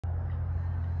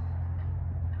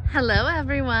Hello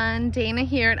everyone, Dana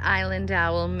here at Island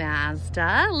Owl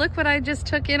Mazda. Look what I just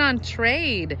took in on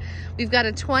trade. We've got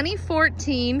a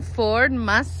 2014 Ford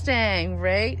Mustang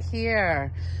right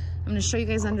here. I'm gonna show you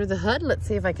guys under the hood. Let's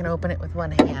see if I can open it with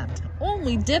one hand. Oh,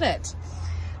 we did it.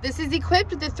 This is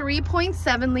equipped with a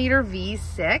 3.7 liter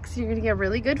V6. You're gonna get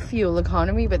really good fuel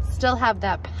economy, but still have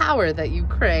that power that you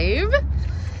crave.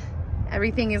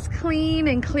 Everything is clean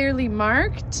and clearly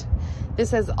marked.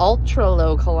 This has ultra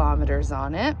low kilometers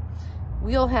on it.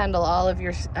 We'll handle all of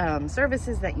your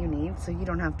services that you need, so you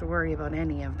don't have to worry about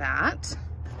any of that.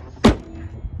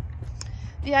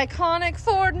 The iconic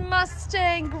Ford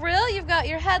Mustang grille. You've got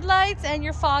your headlights and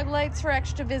your fog lights for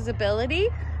extra visibility.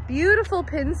 Beautiful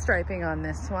pinstriping on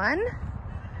this one.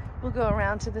 We'll go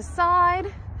around to the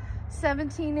side.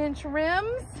 17-inch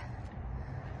rims.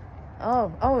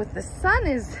 Oh, the sun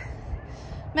is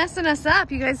messing us up.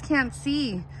 You guys can't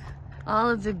see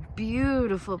all of the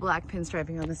beautiful black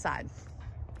pinstriping on the side.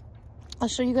 I'll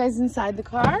show you guys inside the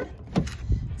car.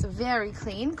 It's a very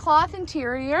clean cloth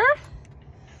interior.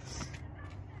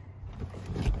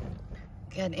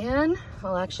 Get in.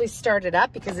 I'll actually start it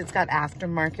up because it's got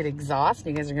aftermarket exhaust.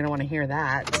 You guys are going to want to hear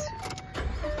that.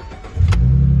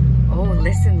 Oh,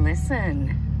 listen.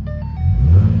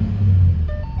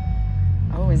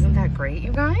 Oh, isn't that great,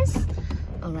 you guys?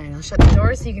 All right, I'll shut the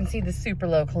door so you can see the super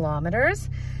low kilometers.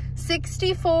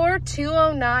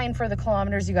 64,209 for the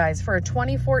kilometers, you guys. For a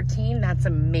 2014, that's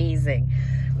amazing.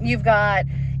 You've got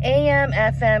AM,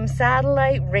 FM,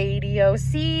 satellite radio,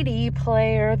 CD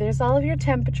player. There's all of your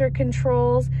temperature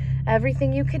controls,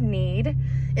 everything you could need.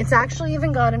 It's actually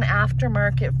even got an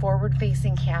aftermarket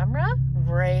forward-facing camera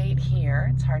right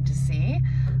here. It's hard to see.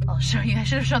 I'll show you. I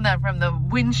should have shown that from the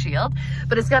windshield,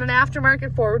 but it's got an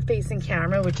aftermarket forward-facing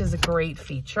camera, which is a great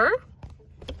feature.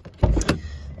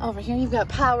 Over here, you've got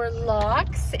power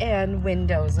locks and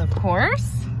windows, of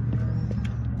course,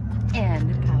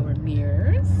 and power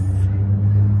mirrors.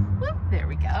 Whoop, there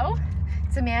we go.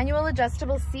 It's a manual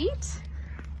adjustable seat.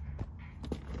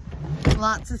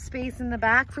 Lots of space in the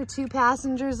back for 2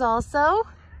 passengers also.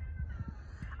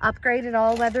 Upgraded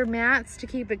all-weather mats to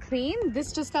keep it clean.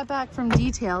 This just got back from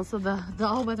detail, so the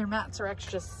all-weather mats are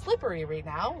extra slippery right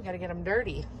now. We gotta get them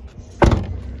dirty.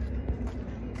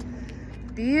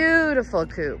 Beautiful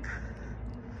coupe.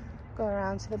 Go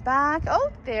around to the back.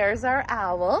 Oh, there's our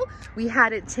owl. We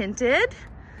had it tinted.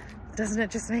 Doesn't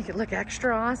it just make it look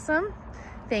extra awesome?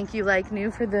 Thank you, Like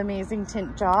New, for the amazing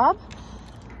tint job.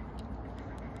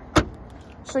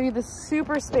 Show you the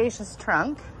super spacious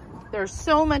trunk. There's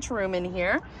so much room in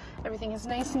here. Everything is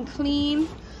nice and clean.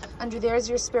 Under there's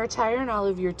your spare tire and all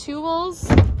of your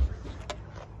tools.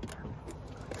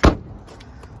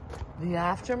 The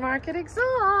aftermarket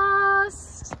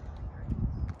exhaust.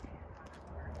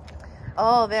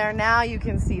 Oh, there, now you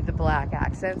can see the black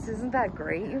accents. Isn't that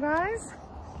great, you guys?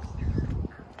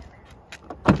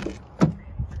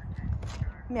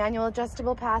 Manual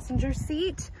adjustable passenger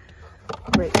seat.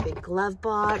 Great big glove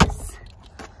box.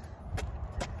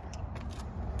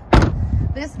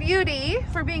 This beauty,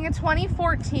 for being a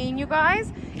 2014, you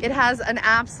guys, it has an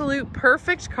absolute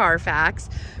perfect Carfax,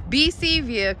 BC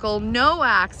vehicle, no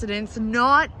accidents,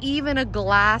 not even a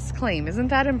glass claim. Isn't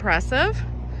that impressive?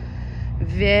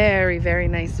 Very, very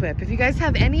nice whip. If you guys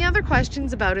have any other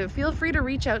questions about it, feel free to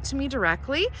reach out to me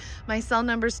directly. My cell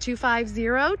number is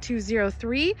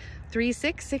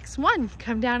 250-203-3661.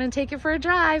 Come down and take it for a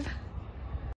drive.